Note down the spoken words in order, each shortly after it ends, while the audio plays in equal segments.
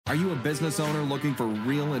Are you a business owner looking for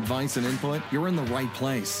real advice and input? You're in the right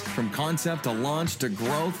place. From concept to launch to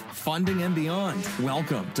growth, funding, and beyond.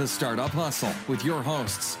 Welcome to Startup Hustle with your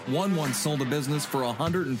hosts. One once sold a business for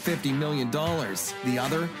 $150 million. The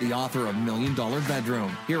other, the author of $1 Million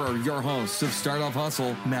Bedroom. Here are your hosts of Startup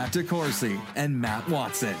Hustle, Matt DeCoursey and Matt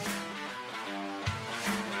Watson.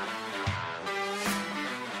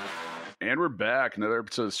 And we're back. Another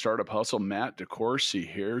episode of Startup Hustle. Matt DeCoursey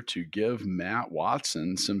here to give Matt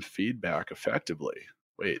Watson some feedback effectively.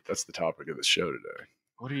 Wait, that's the topic of the show today.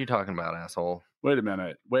 What are you talking about, asshole? Wait a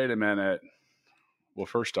minute. Well,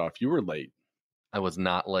 first off, you were late. I was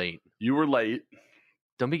not late. You were late.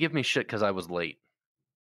 Don't be giving me shit because I was late.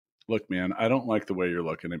 Look, man, I don't like the way you're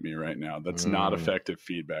looking at me right now. That's not effective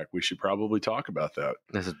feedback. We should probably talk about that.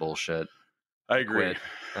 This is bullshit. I agree. Quit.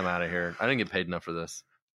 I'm out of here. I didn't get paid enough for this.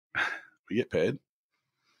 We get paid?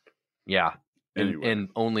 Yeah. Anyway. And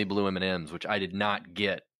only blue M&Ms, which I did not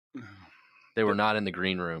get. They were not in the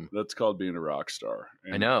green room. That's called being a rock star.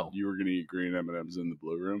 And I know. You were going to eat green M&Ms in the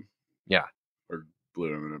blue room? Yeah. Or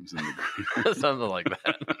blue M&Ms in the green room? Something like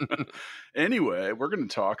that. Anyway, we're going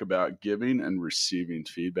to talk about giving and receiving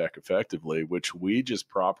feedback effectively, which we just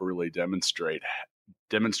properly demonstrated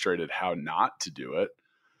how not to do it.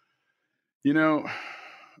 You know,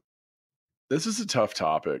 this is a tough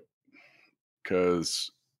topic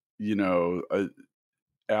because, you know,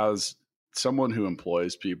 as someone who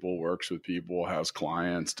employs people, works with people, has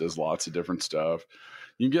clients, does lots of different stuff,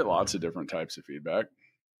 you get lots of different types of feedback,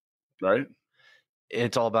 right?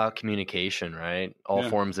 It's all about communication, right? All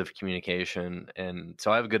forms of communication. And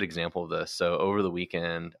so I have a good example of this. So over the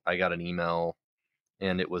weekend, I got an email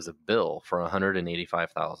and it was a bill for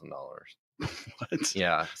 $185,000. What?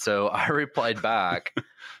 Yeah. So I replied back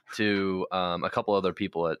to a couple other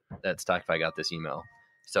people at Stackify got this email.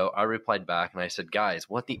 So I replied back and I said, guys,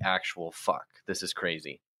 what the actual fuck? This is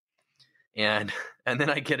crazy. And then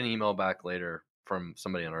I get an email back later from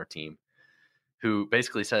somebody on our team who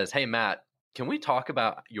basically says, hey, Matt, can we talk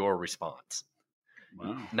about your response?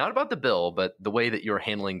 Wow. Not about the bill, but the way that you're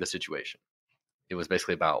handling the situation. It was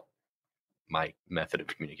basically about my method of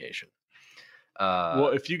communication. Well,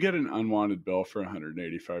 if you get an unwanted bill for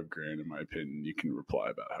 $185,000, in my opinion, you can reply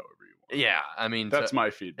about however you want. Yeah, I mean, that's my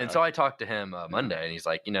feedback. And so I talked to him Monday, and he's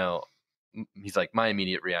like, my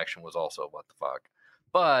immediate reaction was also, what the fuck?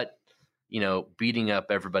 But, beating up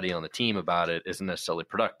everybody on the team about it isn't necessarily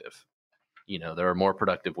productive. There are more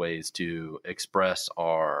productive ways to express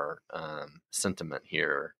our sentiment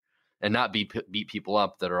here and not beat people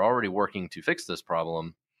up that are already working to fix this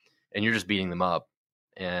problem, and you're just beating them up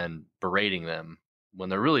and berating them when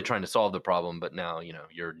they're really trying to solve the problem, but now,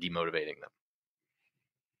 you're demotivating them.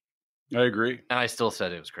 I agree. And I still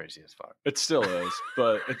said it was crazy as fuck. It still is,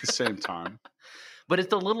 but at the same time. But it's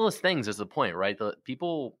the littlest things is the point, right? The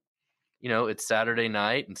people, it's Saturday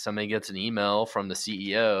night and somebody gets an email from the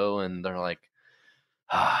CEO and they're like,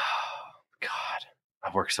 oh, God,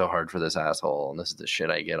 I've worked so hard for this asshole and this is the shit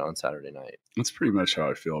I get on Saturday night. That's pretty much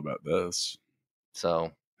how I feel about this.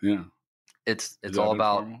 So, yeah. It's all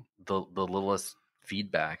about the littlest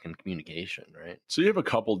feedback and communication, right? So you have a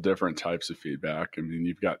couple different types of feedback. I mean,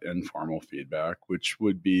 you've got informal feedback, which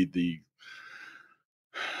would be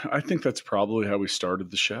I think that's probably how we started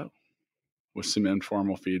the show, with some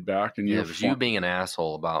informal feedback. And it was you being an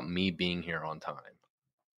asshole about me being here on time.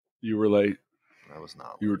 You were late. I was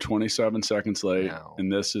not. You were 27 seconds late,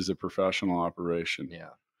 and this is a professional operation. Yeah.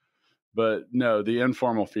 But no, the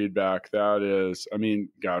informal feedback, that is, I mean,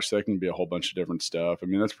 gosh, that can be a whole bunch of different stuff. I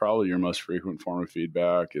mean, that's probably your most frequent form of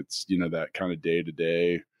feedback. It's, that kind of day to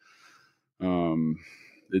day.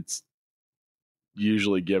 It's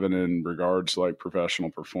usually given in regards to like professional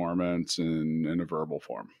performance and in a verbal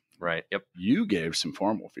form. Right. Yep. You gave some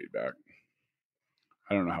formal feedback.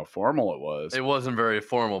 I don't know how formal it was. It wasn't very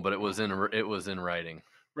formal, but it was in writing.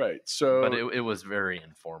 Right. So, but it was very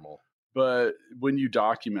informal. But when you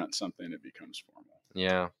document something, it becomes formal.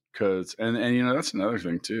 Yeah. Because, and that's another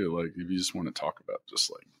thing too. Like if you just want to talk about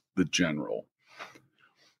just like the general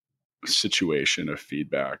situation of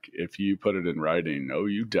feedback, if you put it in writing,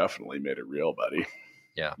 you definitely made it real, buddy.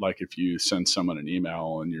 Yeah. Like if you send someone an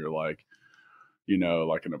email and you're like,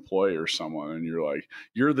 like an employee or someone, and you're like,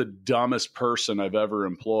 you're the dumbest person I've ever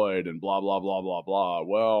employed and blah, blah, blah, blah, blah.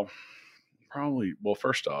 Well,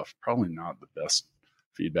 first off, probably not the best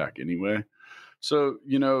feedback anyway. So,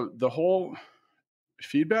 the whole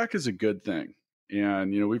feedback is a good thing.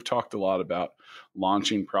 And, we've talked a lot about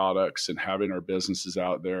launching products and having our businesses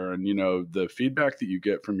out there. And, the feedback that you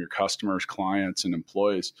get from your customers, clients, and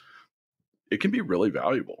employees, it can be really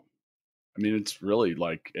valuable. I mean, it's really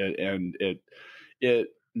like,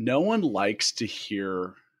 no one likes to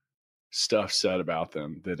hear stuff said about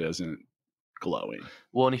them that isn't glowing.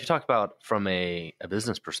 Well, and if you talk about from a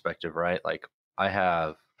business perspective, right? Like I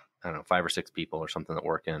have, I don't know, 5 or 6 people or something that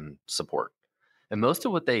work in support. And most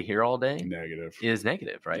of what they hear all day Negative. is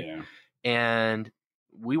negative, right? Yeah. And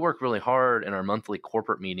we work really hard in our monthly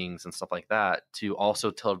corporate meetings and stuff like that to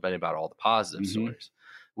also tell everybody about all the positive stories.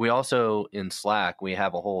 We also, in Slack, we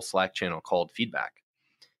have a whole Slack channel called Feedback.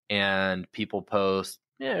 And people post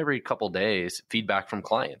every couple of days feedback from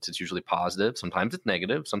clients. It's usually positive. Sometimes it's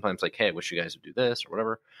negative. Sometimes like, hey, I wish you guys would do this or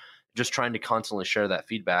whatever. Just trying to constantly share that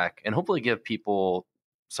feedback and hopefully give people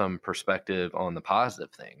some perspective on the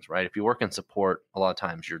positive things, right? If you work in support, a lot of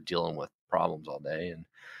times you're dealing with problems all day. And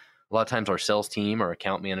a lot of times our sales team, our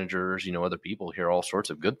account managers, other people hear all sorts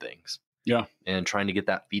of good things. Yeah. And trying to get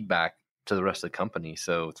that feedback to the rest of the company.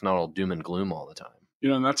 So it's not all doom and gloom all the time.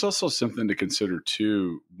 And that's also something to consider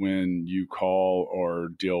too when you call or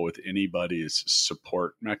deal with anybody's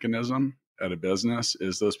support mechanism at a business,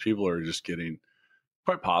 is those people are just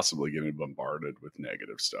quite possibly getting bombarded with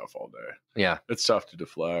negative stuff all day. Yeah. It's tough to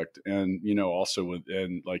deflect. And, also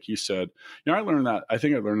and like you said, I learned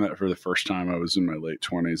that for the first time. I was in my late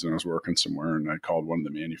 20s and I was working somewhere and I called one of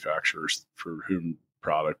the manufacturers for whom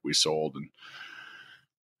product we sold. And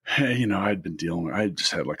hey, I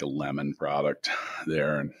just had like a lemon product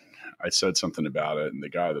there and I said something about it. And the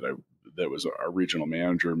guy that was our regional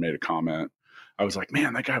manager made a comment. I was like,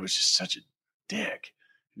 man, that guy was just such a dick.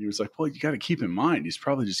 And he was like, well, you got to keep in mind, he's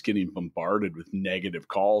probably just getting bombarded with negative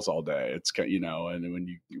calls all day. It's,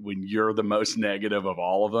 and when you're the most negative of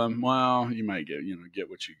all of them, well, you might get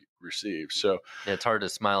what you receive. So yeah, it's hard to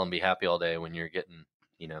smile and be happy all day when you're getting,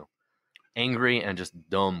 angry and just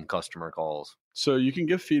dumb customer calls. So you can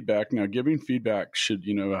give feedback. Now, giving feedback should,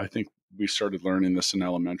 I think we started learning this in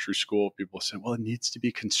elementary school. People say, well, it needs to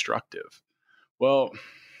be constructive. Well,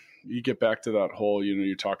 you get back to that whole,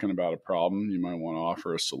 you're talking about a problem. You might want to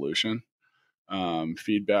offer a solution.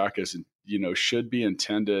 Feedback is, should be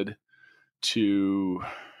intended to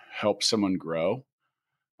help someone grow.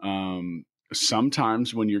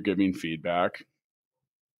 Sometimes when you're giving feedback,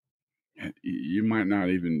 you might not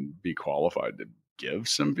even be qualified to give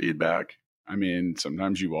some feedback. I mean,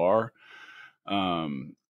 sometimes you are.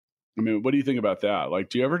 What do you think about that? Like,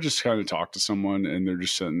 do you ever just kind of talk to someone and they're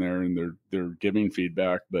just sitting there and they're giving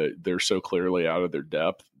feedback, but they're so clearly out of their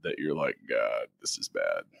depth that you're like, God, this is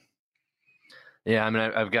bad.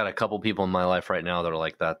 Yeah. I've got a couple people in my life right now that are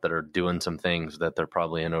like that are doing some things that they're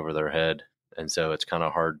probably in over their head. And so it's kind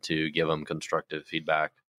of hard to give them constructive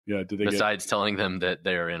feedback. Yeah. Besides telling them that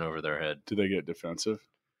they're in over their head. Do they get defensive?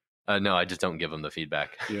 No, I just don't give them the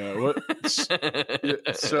feedback. Yeah.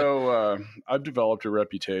 So I've developed a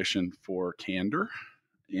reputation for candor.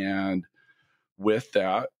 And with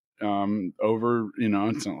that,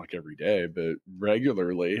 it's not like every day, but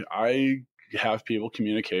regularly, I have people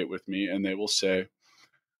communicate with me and they will say,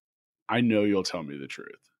 I know you'll tell me the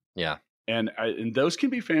truth. Yeah. And those can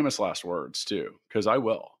be famous last words too, because I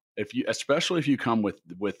will. Especially if you come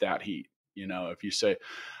with that heat, if you say,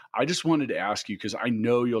 I just wanted to ask you because I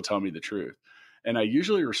know you'll tell me the truth. And I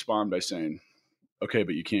usually respond by saying, okay,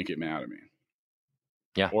 but you can't get mad at me.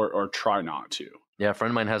 Yeah. Or try not to. Yeah. A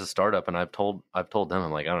friend of mine has a startup and I've told them,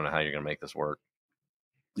 I'm like, I don't know how you're going to make this work.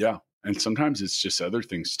 Yeah. And sometimes it's just other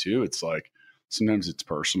things too. It's like, sometimes it's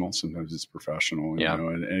personal, sometimes it's professional,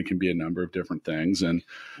 and it can be a number of different things. And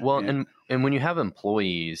when you have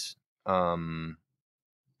employees, and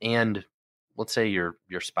let's say your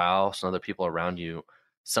spouse and other people around you,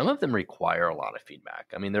 some of them require a lot of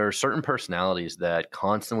feedback. There are certain personalities that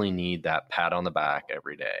constantly need that pat on the back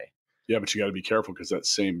every day. Yeah, but you got to be careful because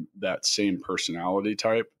that same personality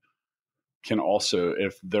type can also,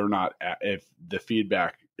 if the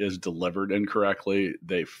feedback is delivered incorrectly,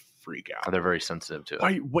 they freak out. They're very sensitive to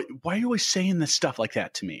it. Why are you always saying this stuff like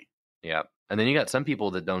that to me? Yeah. And then you got some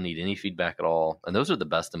people that don't need any feedback at all. And those are the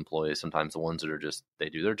best employees. Sometimes the ones that are just, they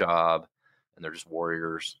do their job and they're just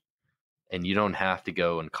warriors and you don't have to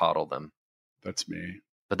go and coddle them. That's me.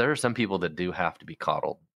 But there are some people that do have to be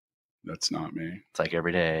coddled. That's not me. It's like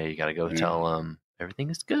every day you got to go tell them everything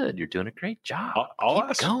is good. You're doing a great job. I'll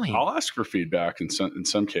ask for feedback in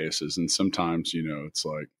some cases. And sometimes, it's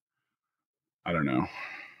like, I don't know,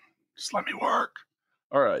 just let me work.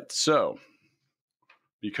 All right. So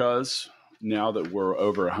because now that we're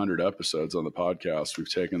over 100 episodes on the podcast,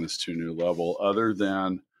 we've taken this to a new level. Other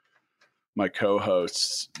than my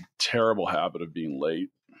co-host's terrible habit of being late,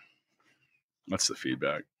 that's the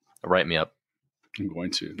feedback. Write me up. I'm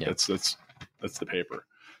going to. Yeah. That's the paper.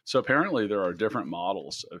 So apparently there are different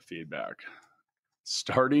models of feedback.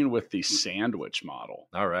 starting with the sandwich model.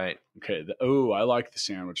 All right. Okay. I like the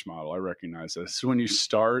sandwich model. I recognize this. This is when you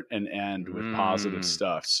start and end with positive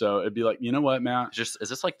stuff. So it'd be like, you know what, Matt? Is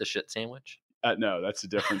this like the shit sandwich? No, that's a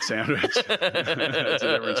different sandwich. That's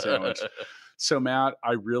a different sandwich. So, Matt,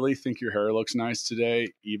 I really think your hair looks nice today.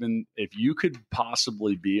 Even if you could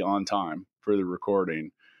possibly be on time for the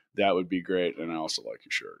recording, that would be great. And I also like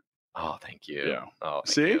your shirt. Oh, thank you. Yeah. Oh,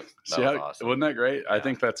 See how, awesome. wasn't that great? Yeah. I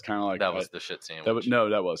think that's kind of like that was the shit sandwich.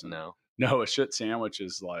 That wasn't. No, a shit sandwich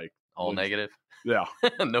is like all negative. Yeah.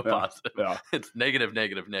 No positive. Yeah. It's negative.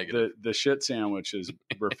 The shit sandwich is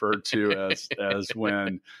referred to as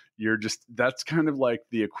when you're just, that's kind of like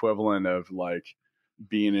the equivalent of like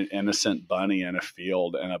being an innocent bunny in a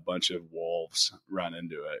field and a bunch of wolves run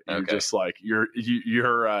into it. You're just like, your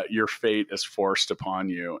fate is forced upon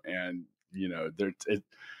you. And you know,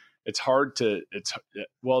 it's hard to,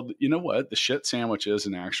 well, you know what? The shit sandwich is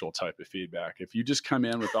an actual type of feedback. If you just come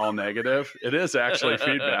in with all negative, it is actually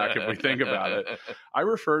feedback if we think about it. I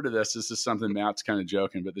refer to this is something Matt's kind of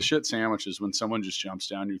joking, but the shit sandwich is when someone just jumps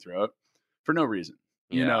down your throat for no reason.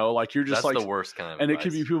 You know, like you're just that's like the worst kind of and advice. It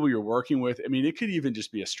could be people you're working with. I mean, it could even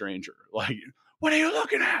just be a stranger. Like, what are you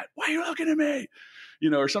looking at? Why are you looking at me? You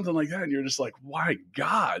know, or something like that. And you're just like, why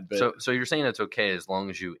God? But, so you're saying it's okay as long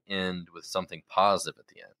as you end with something positive at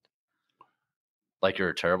the end. Like you're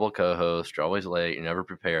a terrible co-host, you're always late, you're never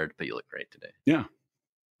prepared, but you look great today. Yeah.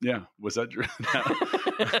 Yeah. Was that true?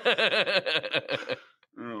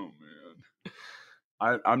 Oh,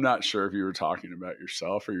 man. I'm not sure if you were talking about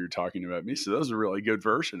yourself or you're talking about me. So that was a really good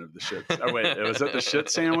version of the shit. Oh, wait, was that the shit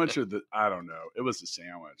sandwich or I don't know. It was a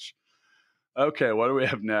sandwich. Okay, what do we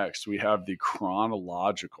have next? We have the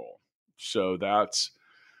chronological. So that's,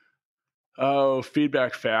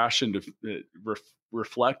 feedback fashion to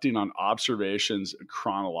reflecting on observations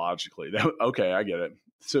chronologically. Okay, I get it.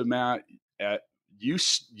 So Matt,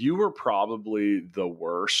 you were probably the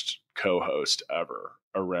worst co-host ever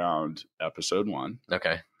around episode 1.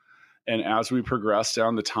 Okay. And as we progressed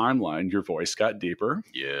down the timeline, your voice got deeper.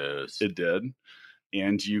 Yes. It did.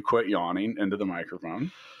 And you quit yawning into the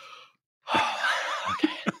microphone. Okay.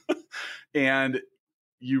 And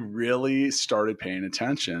you really started paying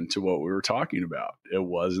attention to what we were talking about. It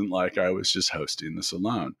wasn't like I was just hosting this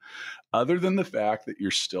alone. Other than the fact that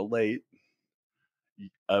you're still late,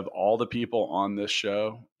 of all the people on this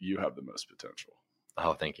show, you have the most potential.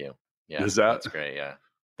 Oh, thank you. Yeah, that's great. Yeah.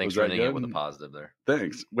 Thanks for ending it with a positive there.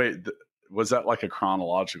 Thanks. Wait, was that like a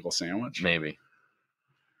chronological sandwich? Maybe.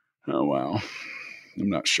 Oh, wow. I'm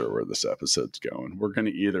not sure where this episode's going. We're going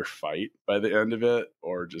to either fight by the end of it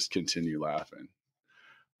or just continue laughing.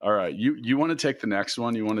 All right. You want to take the next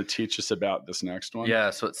one? You want to teach us about this next one? Yeah.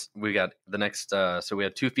 So we got the next. So we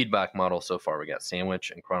had 2 feedback models so far. We got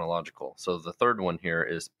sandwich and chronological. So the third one here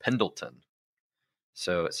is Pendleton.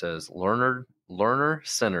 So it says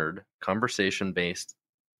learner-centered, conversation-based,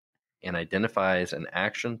 and identifies an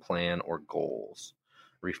action plan or goals.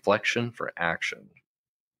 Reflection for action.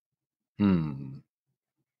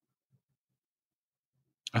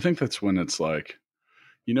 I think that's when it's like,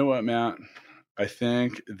 you know what, Matt? I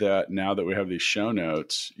think that now that we have these show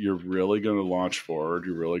notes, you're really going to launch forward.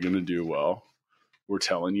 You're really going to do well. We're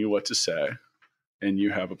telling you what to say, and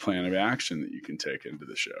you have a plan of action that you can take into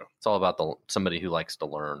the show. It's all about somebody who likes to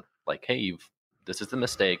learn. Like, hey, this is the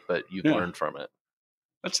mistake, but you've learned from it.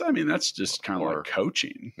 That's just kind of like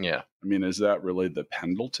coaching. Yeah. I mean, is that really the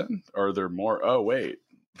Pendleton? Or are there more? Oh, wait,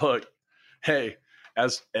 look, hey,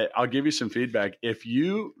 I'll give you some feedback. If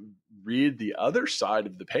you read the other side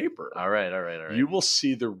of the paper, all right, you will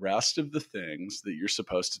see the rest of the things that you're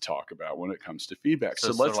supposed to talk about when it comes to feedback.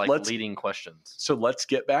 So let's leading questions. So let's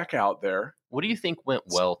get back out there. What do you think went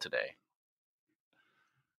well today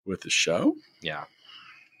with the show? Yeah.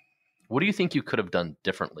 What do you think you could have done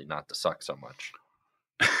differently not to suck so much?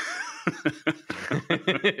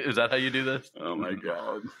 Is that how you do this? Oh my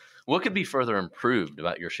God. What could be further improved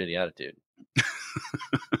about your shitty attitude?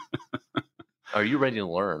 Are you ready to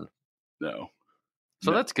learn? No.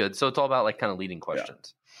 So that's good. So it's all about like kind of leading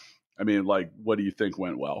questions. Yeah. I mean, like, what do you think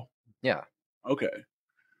went well? Yeah. Okay.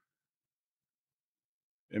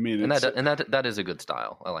 I mean, and that is a good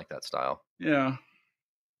style. I like that style. Yeah.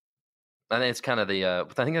 I think it's kind of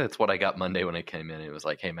I think that's what I got Monday when I came in. It was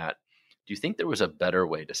like, hey, Matt, do you think there was a better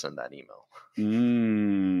way to send that email?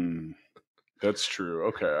 That's true.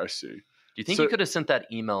 Okay, I see. Do you think you could have sent that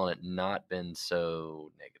email and it not been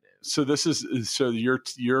so negative? So this is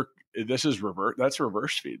reverse. That's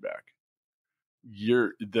reverse feedback.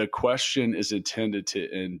 The question is intended to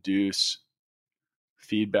induce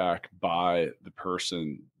feedback by the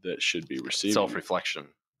person that should be receiving self-reflection.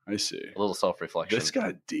 I see. A little self-reflection. This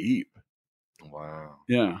got deep. Wow.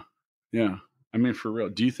 Yeah. Yeah. I mean, for real.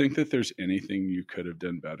 Do you think that there's anything you could have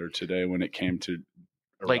done better today when it came to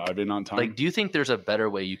Like- arriving on time? Like, do you think there's a better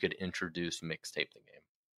way you could introduce Mixtape the game?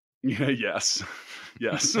 Yeah, yes.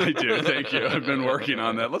 Yes, I do. Thank you. I've been working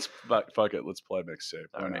on that. Fuck it. Let's play Mixtape.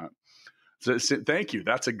 Why All right. not? So, thank you.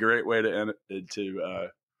 That's a great way to end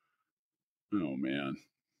it. Oh, man.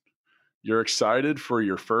 You're excited for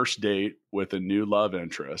your first date with a new love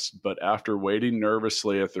interest, but after waiting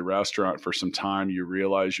nervously at the restaurant for some time, you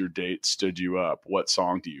realize your date stood you up. What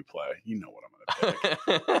song do you play? You know what I'm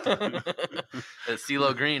going to pick. It's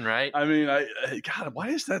CeeLo Green, right? I mean, God, why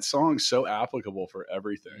is that song so applicable for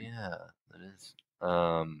everything? Yeah, that is.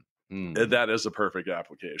 That is a perfect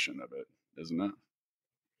application of it, isn't it?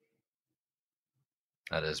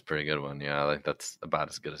 That is a pretty good one. Yeah, like that's about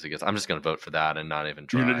as good as it gets. I'm just gonna vote for that and not even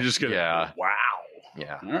try. You're just gonna, yeah, wow.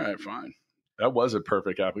 yeah. All right, fine. That was a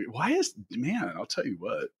perfect application. Man, I'll tell you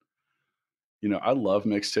what. I love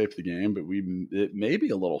Mixtape the game, but it may be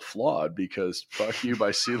a little flawed because "Fuck You" by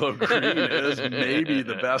CeeLo Green is maybe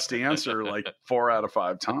the best answer like 4 out of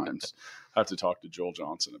 5 times. I have to talk to Joel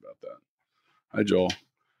Johnson about that. Hi, Joel.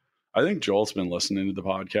 I think Joel's been listening to the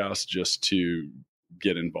podcast just to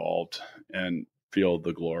get involved and feel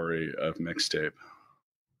the glory of Mixtape.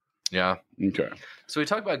 Yeah. Okay. So we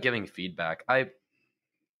talked about giving feedback. I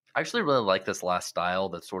actually really like this last style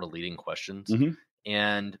that's sort of leading questions. Mhm.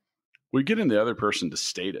 And we get in the other person to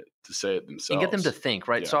state it, to say it themselves. and get them to think,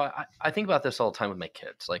 right? Yeah. So I think about this all the time with my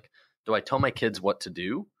kids. Like, do I tell my kids what to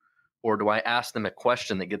do? Or do I ask them a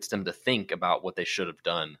question that gets them to think about what they should have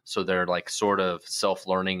done? So they're like sort of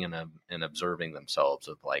self-learning and observing themselves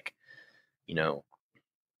of like,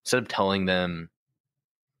 instead of telling them,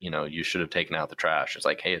 you should have taken out the trash. It's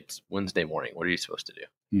like, hey, it's Wednesday morning. What are you supposed to do?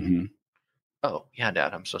 Mm-hmm. Oh, yeah,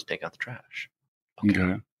 Dad, I'm supposed to take out the trash.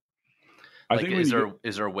 Okay. I Like, think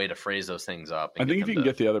is there a way to phrase those things up? I think if you can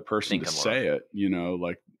get the other person to think say it,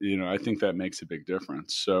 I think that makes a big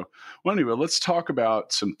difference. So, well, anyway, let's talk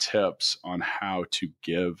about some tips on how to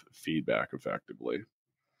give feedback effectively.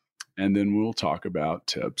 And then we'll talk about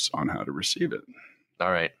tips on how to receive it.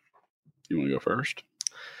 All right. You want to go first?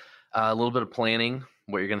 A little bit of planning,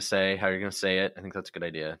 what you're going to say, how you're going to say it. I think that's a good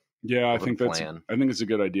idea. Yeah, I With a think plan. it's a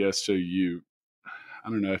good idea. So I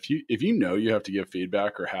don't know, if you have to give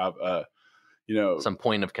feedback or have Some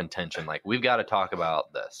point of contention, like we've got to talk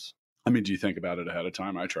about this. I mean, do you think about it ahead of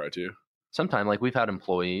time? I try to. Sometime, like we've had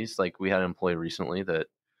employees, like we had an employee recently that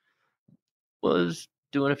was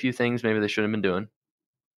doing a few things maybe they shouldn't have been doing.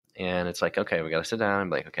 And it's like, okay, we got to sit down and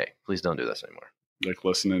be like, okay, please don't do this anymore. Like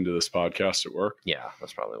listening to this podcast at work? Yeah,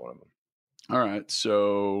 that's probably one of them. All right.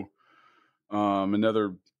 So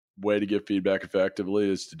another way to give feedback effectively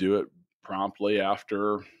is to do it promptly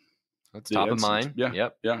after. That's the top of instance. mind. Yeah.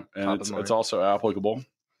 Yep. Yeah. And Top of mind. it's also applicable.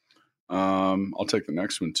 I'll take the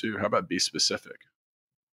next one too. How about be specific?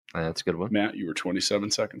 That's a good one. Matt, you were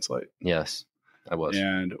 27 seconds late. Yes, I was.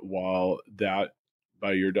 And while that,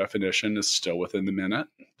 by your definition, is still within the minute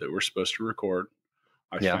that we're supposed to record,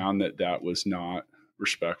 I found that was not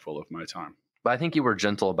respectful of my time. But I think you were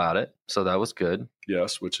gentle about it, so that was good.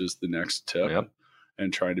 Yes, which is the next tip. Yep.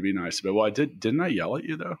 And trying to be nice about it. Well, didn't I yell at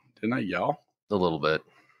you though? Didn't I yell? A little bit.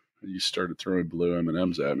 You started throwing blue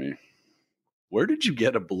M&Ms at me. Where did you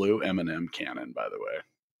get a blue M&M cannon, by the way?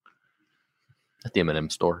 At the M&M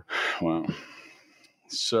store. Wow.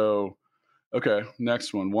 So, okay,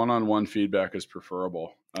 next one. One-on-one feedback is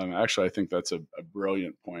preferable. Actually, I think that's a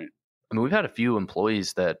brilliant point. I mean, we've had a few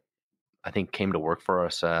employees that I think came to work for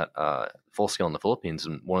us at Full Scale in the Philippines.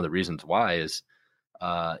 And one of the reasons why is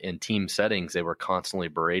in team settings, they were constantly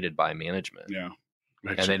berated by management. Yeah.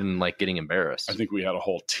 And they didn't like getting embarrassed. I think we had a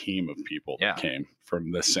whole team of people that came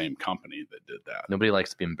from the same company that did that. Nobody likes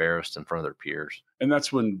to be embarrassed in front of their peers. And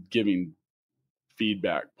that's when giving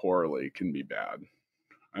feedback poorly can be bad.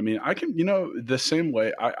 I mean, I can, the same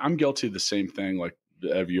way, I'm guilty of the same thing, like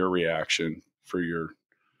of your reaction for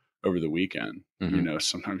over the weekend. Mm-hmm.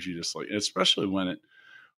 Sometimes you just like, especially when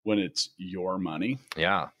it's your money.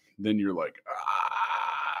 Yeah. Then you're like,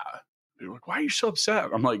 you're like, why are you so upset?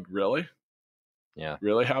 I'm like, really? Yeah.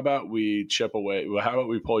 Really? How about we chip away? Well, how about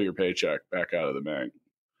we pull your paycheck back out of the bank?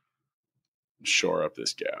 Shore up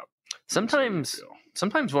this gap. Sometimes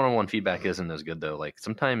one-on-one feedback isn't as good though. Like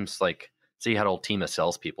sometimes, like say you had a whole team of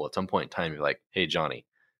salespeople. At some point in time, you're like, "Hey, Johnny,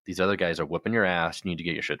 these other guys are whipping your ass. You need to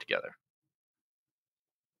get your shit together."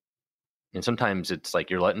 And sometimes it's like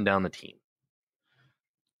you're letting down the team.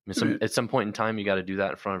 At some point in time, you got to do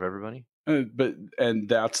that in front of everybody. And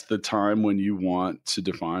that's the time when you want to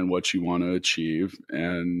define what you want to achieve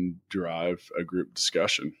and drive a group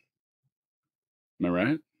discussion. Am I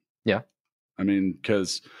right? Yeah. I mean,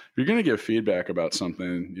 because if you're going to give feedback about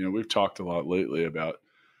something, we've talked a lot lately about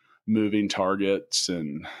moving targets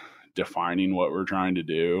and defining what we're trying to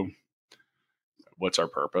do. What's our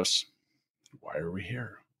purpose? Why are we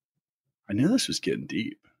here? I knew this was getting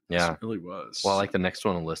deep. Yeah. It really was. Well, like the next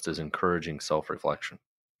one on the list is encouraging self-reflection.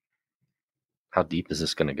 How deep is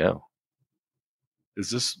this going to go? Is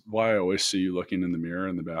this why I always see you looking in the mirror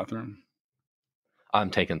in the bathroom? I'm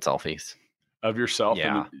taking selfies. Of yourself?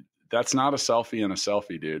 Yeah. That's not a selfie in a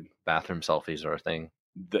selfie, dude. Bathroom selfies are a thing.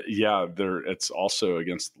 It's also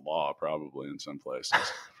against the law, probably in some places.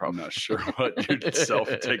 I'm not sure what you're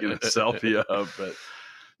taking a selfie of, but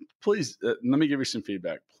please let me give you some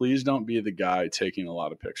feedback. Please don't be the guy taking a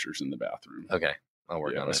lot of pictures in the bathroom. Okay, I'll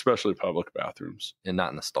work on it. Especially public bathrooms, and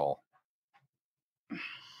not in the stall.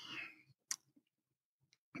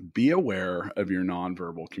 Be aware of your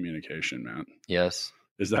nonverbal communication, Matt. Yes.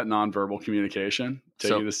 Is that nonverbal communication?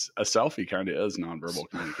 Taking a selfie kind of is nonverbal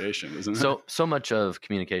communication, isn't it? So much of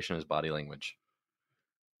communication is body language.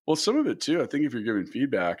 Well, some of it too. I think if you're giving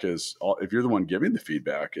feedback if you're the one giving the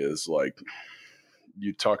feedback is like,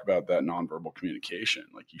 you talk about that nonverbal communication,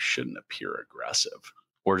 like you shouldn't appear aggressive.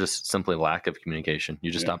 Or just simply lack of communication.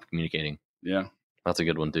 You just stop communicating. Yeah. That's a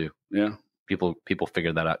good one too. Yeah. People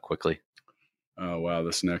figure that out quickly. Oh, wow.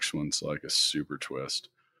 This next one's like a super twist.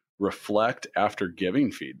 Reflect after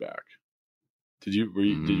giving feedback. Were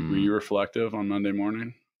you reflective on Monday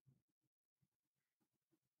morning?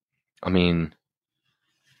 I mean,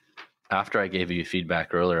 after I gave you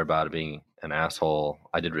feedback earlier about being an asshole,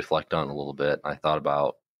 I did reflect on it a little bit. I thought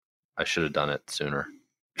about I should have done it sooner.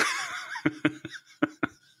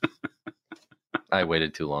 I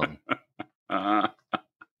waited too long.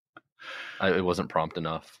 It wasn't prompt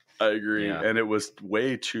enough. I agree. Yeah. And it was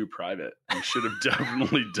way too private. You should have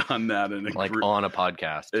definitely done that in a group, on a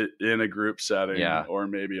podcast, in a group setting, or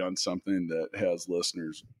maybe on something that has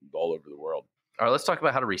listeners all over the world. All right, let's talk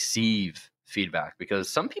about how to receive feedback, because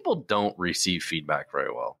some people don't receive feedback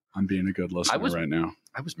very well. I'm being a good listener right now.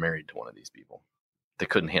 I was married to one of these people that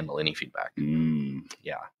couldn't handle any feedback.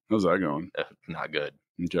 Yeah. How's that going? Not good.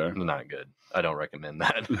 Okay. Not good. I don't recommend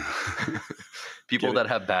that. People that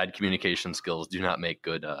have bad communication skills do not make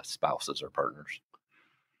good spouses or partners.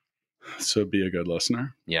 So be a good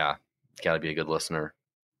listener. Yeah. Got to be a good listener.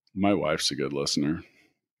 My wife's a good listener.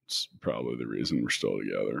 It's probably the reason we're still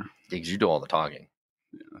together. Because you do all the talking.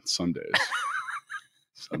 Yeah. Some days.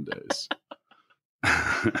 Some days.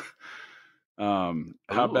 How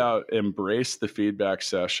about embrace the feedback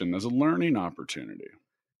session as a learning opportunity?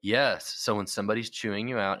 Yes. So when somebody's chewing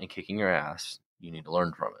you out and kicking your ass, you need to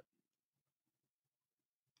learn from it.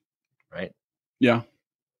 Right? Yeah.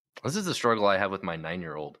 This is the struggle I have with my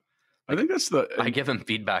 9-year-old. I think that's I give him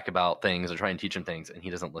feedback about things or try and teach him things, and he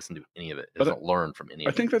doesn't listen to any of it. He doesn't learn from any of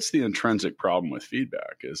it. I think that's the intrinsic problem with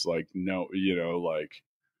feedback is like, I'm going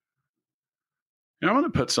to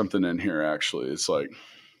put something in here, actually. It's like,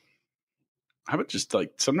 how about just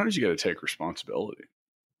like, sometimes you got to take responsibility.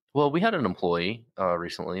 Well, we had an employee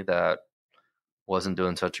recently that wasn't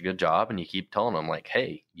doing such a good job, and you keep telling them like,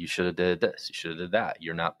 hey, you should have did this, you should have did that.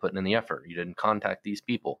 You're not putting in the effort. You didn't contact these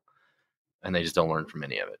people. And they just don't learn from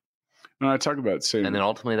any of it. And I talk about saying, and then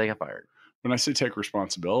ultimately they get fired. When I say take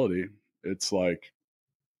responsibility, it's like,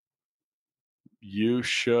 you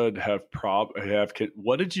should have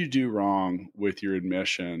what did you do wrong with your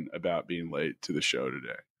admission about being late to the show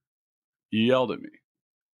today? You yelled at me.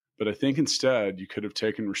 But I think instead you could have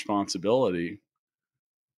taken responsibility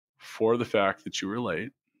for the fact that you were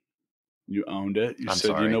late. You owned it. You said,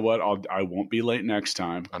 sorry. You know what? I won't be late next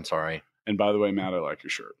time. I'm sorry. And by the way, Matt, I like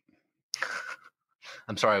your shirt.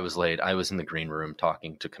 I'm sorry I was late. I was in the green room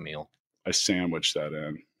talking to Camille. I sandwiched that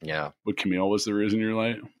in. Yeah. But Camille was the reason you're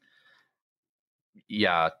late?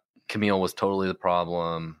 Yeah. Camille was totally the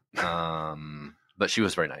problem. But she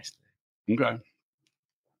was very nice. Okay.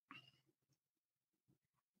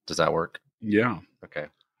 Does that work? Yeah. Okay.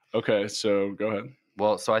 So go ahead.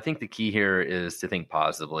 Well, so I think the key here is to think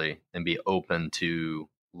positively and be open to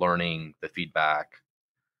learning the feedback,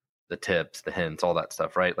 the tips, the hints, all that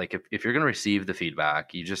stuff, right? Like if you're going to receive the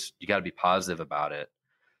feedback, you got to be positive about it.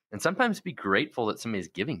 And sometimes be grateful that somebody's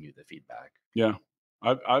giving you the feedback. Yeah.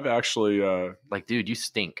 I've actually like, dude, you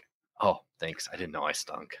stink. Oh, thanks. I didn't know I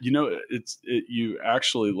stunk. You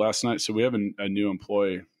actually last night. So we have a new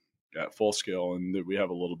employee at Full Scale, and we have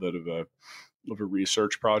a little bit of a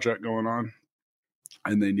research project going on,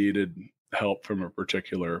 and they needed help from a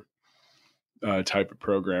particular type of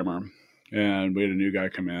programmer. And we had a new guy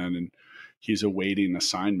come in, and he's awaiting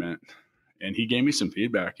assignment. And he gave me some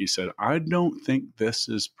feedback. He said, I don't think this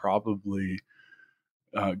is probably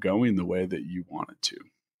going the way that you want it to.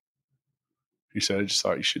 He said, I just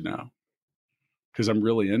thought you should know. Because I'm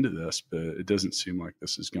really into this, but it doesn't seem like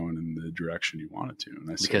this is going in the direction you want it to.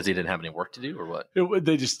 And I said, Because he didn't have any work to do, or what?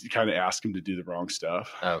 They just kind of asked him to do the wrong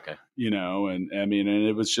stuff. Oh, okay. And I mean, and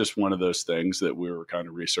it was just one of those things that we were kind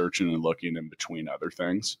of researching and looking in between other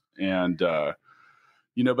things. And,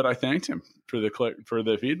 but I thanked him for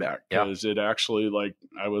the feedback, because it actually, like,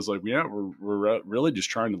 I was like, yeah, we're really just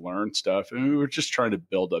trying to learn stuff. And we were just trying to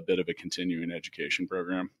build a bit of a continuing education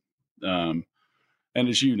program. And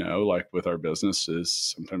as you know, like with our businesses,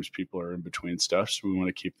 sometimes people are in between stuff. So we want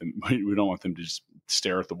to keep them, we don't want them to just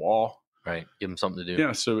stare at the wall. Right. Give them something to do.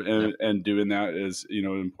 Yeah. So, and doing that is,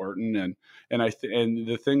 important. And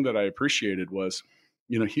the thing that I appreciated was,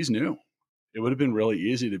 he's new. It would have been really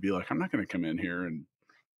easy to be like, I'm not going to come in here and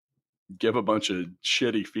give a bunch of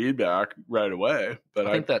shitty feedback right away. But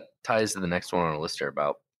I think that ties to the next one on our list here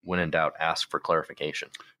about when in doubt, ask for clarification.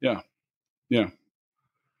 Yeah. Yeah.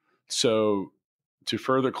 So, to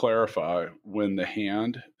further clarify, when the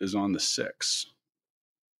hand is on the 6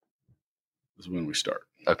 is when we start.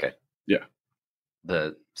 Okay. Yeah.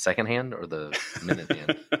 The second hand or the minute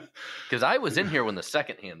hand? Because I was in here when the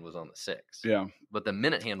second hand was on the 6. Yeah. But the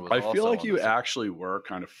minute hand was I also feel like on you the 6. actually were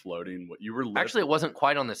kind of floating. What you were Actually, it wasn't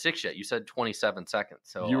quite on the 6 yet. You said 27 seconds.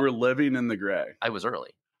 So you were living in the gray. I was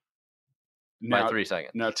early. Now, by 3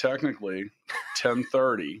 seconds. Now, technically,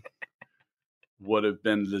 10:30 would have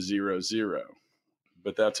been the 0-0.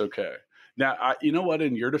 But that's okay. Now, you know what?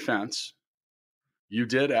 In your defense, you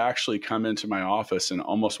did actually come into my office and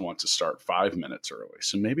almost want to start 5 minutes early.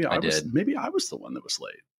 So maybe I was the one that was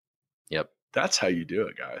late. Yep. That's how you do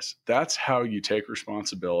it, guys. That's how you take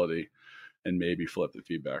responsibility and maybe flip the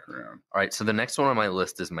feedback around. All right. So the next one on my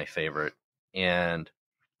list is my favorite. And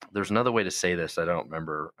there's another way to say this. I don't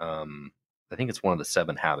remember. I think it's one of the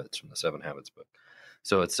 7 habits from the 7 Habits book.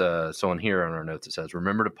 So it's so on here on our notes it says,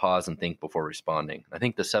 remember to pause and think before responding. I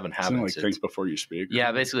think the 7 habits. Like think before you speak.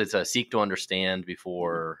 Yeah, basically it's a seek to understand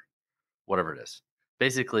before whatever it is.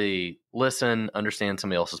 Basically, listen, understand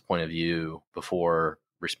somebody else's point of view before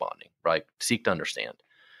responding. Right? Seek to understand.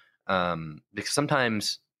 Because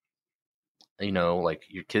sometimes, like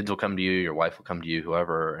your kids will come to you, your wife will come to you,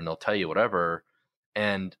 whoever, and they'll tell you whatever,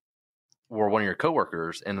 or one of your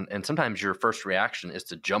coworkers, and sometimes your first reaction is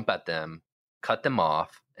to jump at them, cut them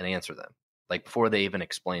off, and answer them, like before they even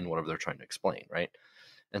explain whatever they're trying to explain, right?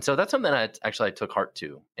 And so that's something that I took heart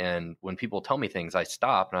to. And when people tell me things, I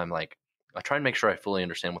stop and I'm like, I try and make sure I fully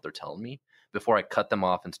understand what they're telling me before I cut them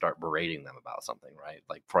off and start berating them about something, right?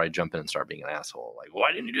 Like before I jump in and start being an asshole, like,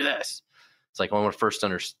 why didn't you do this? It's like, well, I want to first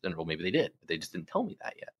understand, well, maybe they did, but they just didn't tell me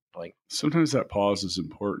that yet. Like sometimes that pause is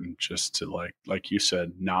important just to like you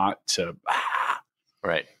said, not to,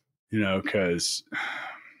 right. Because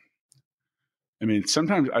I mean,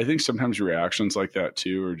 sometimes reactions like that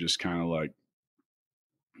too are just kind of like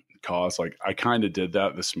cause. Like I kind of did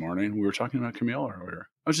that this morning. We were talking about Camille earlier.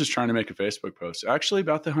 I was just trying to make a Facebook post actually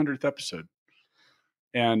about the 100th episode.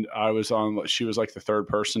 And she was like the third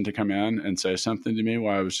person to come in and say something to me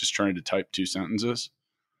while I was just trying to type 2 sentences.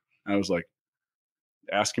 I was like,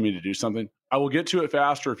 asking me to do something. I will get to it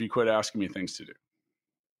faster if you quit asking me things to do.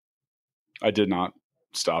 I did not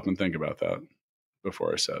stop and think about that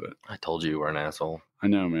before I said it. I told you were an asshole. I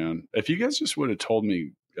know, man. If you guys just would have told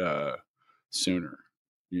me sooner,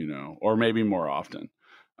 or maybe more often,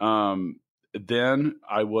 then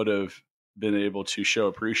I would have been able to show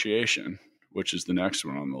appreciation, which is the next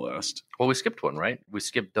one on the list. Well, we skipped one, right? We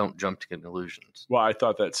skipped don't jump to conclusions. Well, I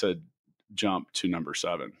thought that said jump to number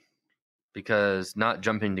 7. Because not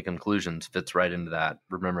jumping to conclusions fits right into that,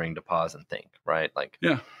 remembering to pause and think, right? Like,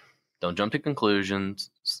 yeah, don't jump to conclusions,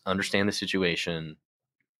 understand the situation,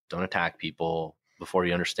 don't attack people before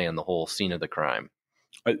you understand the whole scene of the crime.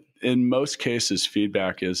 In most cases,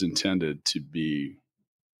 feedback is intended to be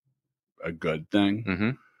a good thing.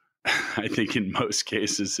 Mm-hmm. I think in most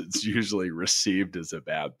cases, it's usually received as a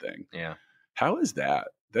bad thing. Yeah. How is that?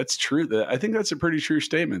 That's true. I think that's a pretty true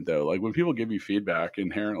statement, though. Like when people give you feedback,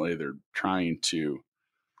 inherently they're trying to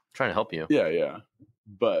help you. Yeah.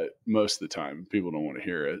 But most of the time, people don't want to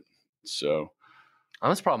hear it. So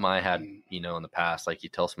that's a problem I had, in the past. Like you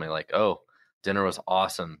tell somebody like, "Oh, dinner was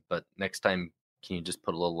awesome, but next time, can you just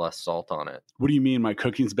put a little less salt on it?" What do you mean? My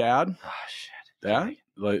cooking's bad? Oh shit! That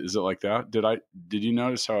is it like that? Did you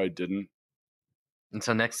notice how I didn't? And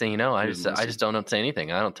so next thing you know, I just don't say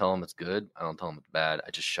anything. I don't tell them it's good. I don't tell them it's bad. I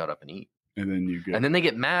just shut up and eat. And then they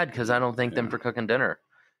get mad because I don't thank them for cooking dinner.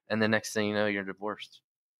 And the next thing you know, you're divorced.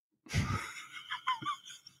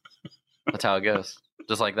 That's how it goes.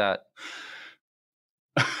 Just like that.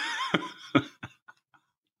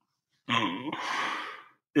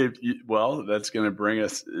 Well, that's going to bring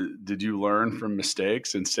us. Did you learn from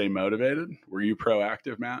mistakes and stay motivated? Were you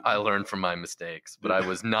proactive, Matt? I learned from my mistakes, but I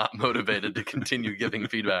was not motivated to continue giving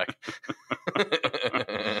feedback.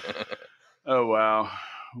 Oh, wow.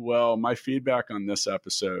 Well, my feedback on this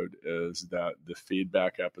episode is that the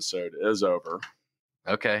feedback episode is over.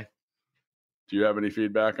 Okay. Do you have any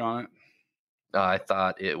feedback on it? I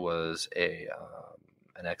thought it was an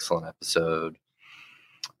excellent episode.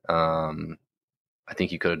 I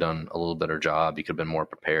think you could have done a little better job. You could have been more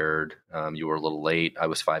prepared. You were a little late. I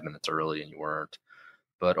was 5 minutes early and you weren't.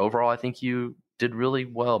 But overall, I think you did really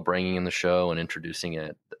well bringing in the show and introducing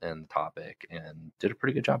it and the topic, and did a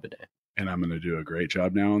pretty good job today. And I'm going to do a great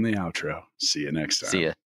job now on the outro. See you next time. See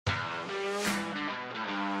ya.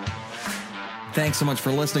 Thanks so much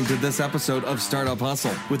for listening to this episode of Startup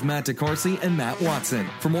Hustle with Matt DeCoursey and Matt Watson.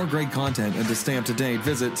 For more great content and to stay up to date,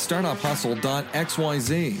 visit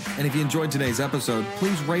startuphustle.xyz. And if you enjoyed today's episode,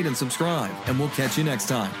 please rate and subscribe, and we'll catch you next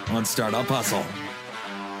time on Startup Hustle.